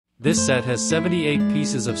This set has 78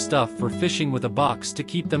 pieces of stuff for fishing with a box to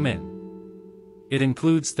keep them in. It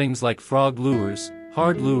includes things like frog lures,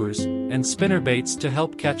 hard lures, and spinnerbaits to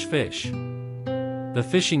help catch fish. The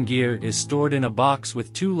fishing gear is stored in a box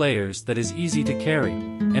with 2 layers that is easy to carry,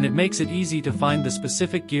 and it makes it easy to find the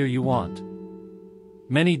specific gear you want.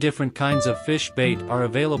 Many different kinds of fish bait are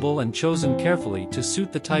available and chosen carefully to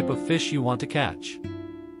suit the type of fish you want to catch.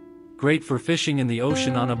 Great for fishing in the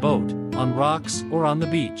ocean on a boat, on rocks, or on the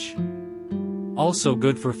beach. Also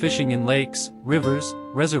good for fishing in lakes, rivers,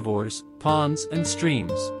 reservoirs, ponds, and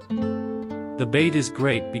streams. The bait is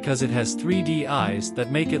great because it has 3D eyes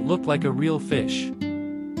that make it look like a real fish.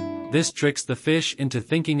 This tricks the fish into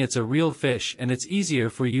thinking it's a real fish, and it's easier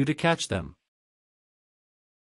for you to catch them.